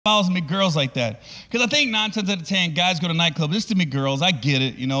bothers me girls like that. Because I think 9 times out of 10, guys go to nightclubs just to meet girls. I get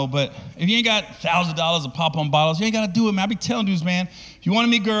it, you know, but if you ain't got $1,000 of pop-on bottles, you ain't got to do it, man. I be telling dudes, man, if you want to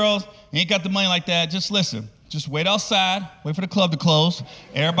meet girls, you ain't got the money like that, just listen. Just wait outside, wait for the club to close.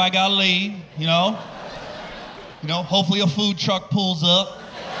 Everybody got to leave, you know. Hopefully a food truck pulls up.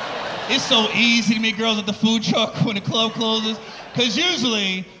 It's so easy to meet girls at the food truck when the club closes. Because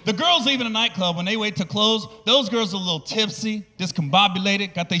usually, the girls leaving a nightclub, when they wait to close, those girls are a little tipsy,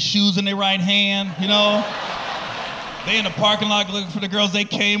 discombobulated, got their shoes in their right hand, you know? They in the parking lot looking for the girls they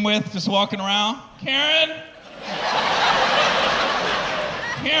came with, just walking around. Karen?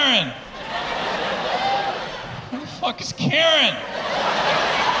 Karen? Who the fuck is Karen?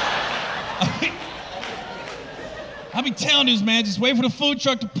 I be telling dudes, man, just wait for the food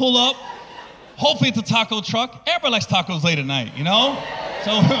truck to pull up. Hopefully it's a taco truck. Everybody likes tacos late at night, you know?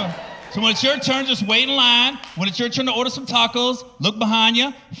 So when it's your turn, just wait in line. When it's your turn to order some tacos, look behind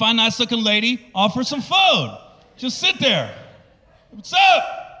you, find a nice-looking lady, offer some food. Just sit there. What's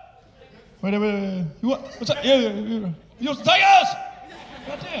up? Wait. You want, what's up? Yeah. You want some tacos?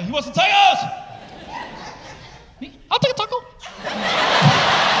 Goddamn, you want some tacos? I'll take a taco. All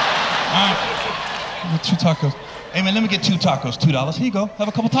right, get 2 tacos. Hey, man, let me get 2 tacos, $2. Here you go, have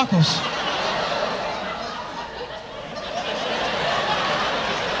a couple tacos.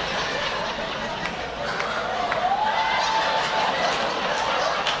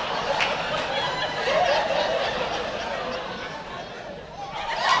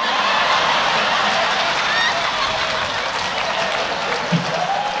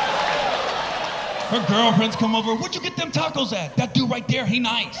 Her girlfriends come over, where'd you get them tacos at? That dude right there, he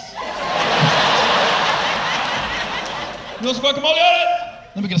nice. You want some guacamole on it?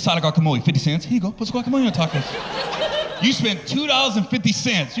 Let me get a side of guacamole, 50 cents. Here you go, put some guacamole on your tacos. You spent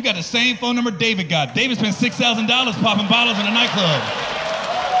 $2.50. You got the same phone number David got. David spent $6,000 popping bottles in a nightclub.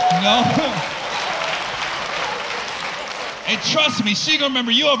 You know? And trust me, she gonna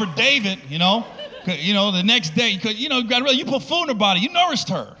remember you over David, you know? You know, the next day, you put food in her body, you nourished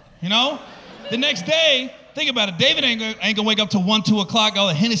her, you know? The next day, think about it, David ain't gonna wake up till 1, 2 o'clock, all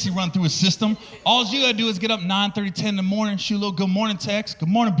the Hennessy run through his system. All you gotta do is get up 9:30, 10 in the morning, shoot a little good morning text. Good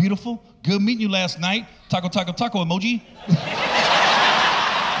morning, beautiful. Good meeting you last night. Taco, taco, taco emoji.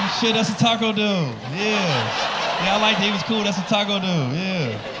 Shit, that's a taco dude. Yeah. Yeah, I like David's cool, that's a taco dude,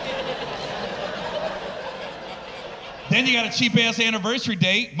 yeah. Then you got a cheap-ass anniversary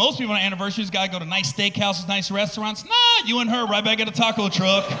date. Most people on anniversaries gotta go to nice steakhouses, nice restaurants. Nah, you and her right back at a taco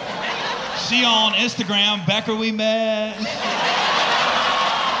truck. She on Instagram, back where we met.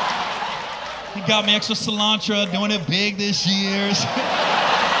 He got me extra cilantro, doing it big this year.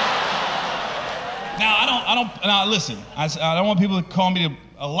 Now, listen, I don't want people to call me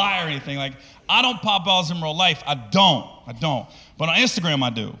a liar or anything. Like, I don't pop balls in real life. I don't. But on Instagram, I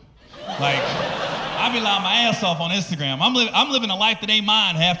do. Like, I be lying my ass off on Instagram. I'm living a life that ain't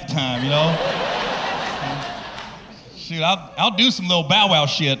mine half the time, you know? Shoot, I'll do some little bow wow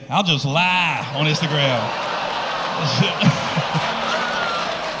shit. I'll just lie on Instagram.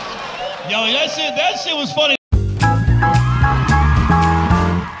 Yo, that shit was funny.